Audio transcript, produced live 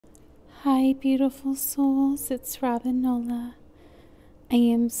Hi, beautiful souls. It's Robyn Nola. I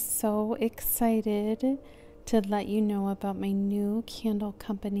am so excited to let you know about my new candle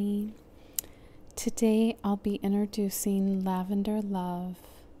company. Today, I'll be introducing Lavender Love.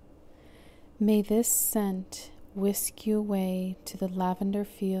 May this scent whisk you away to the lavender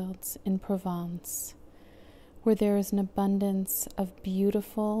fields in Provence, where there is an abundance of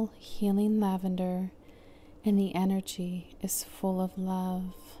beautiful, healing lavender, and the energy is full of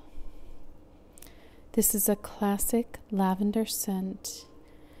love. This is a classic lavender scent,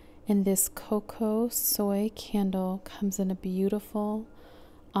 and this coco-soy candle comes in a beautiful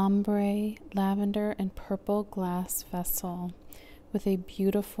ombré, lavender, and purple glass vessel with a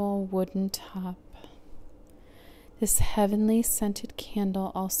beautiful wooden top. This heavenly scented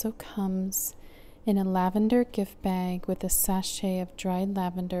candle also comes in a lavender gift bag with a sachet of dried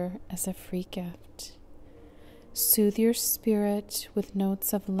lavender as a free gift. Soothe your spirit with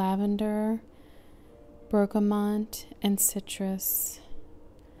notes of lavender, bergamot, and citrus.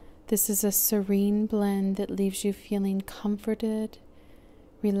 This is a serene blend that leaves you feeling comforted,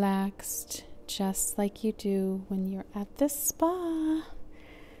 relaxed, just like you do when you're at the spa.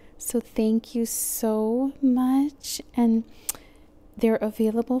 So thank you so much, and they're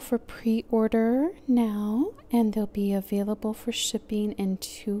available for pre-order now, and they'll be available for shipping in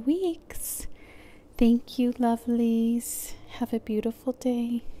 2 weeks. Thank you, lovelies. Have a beautiful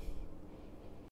day.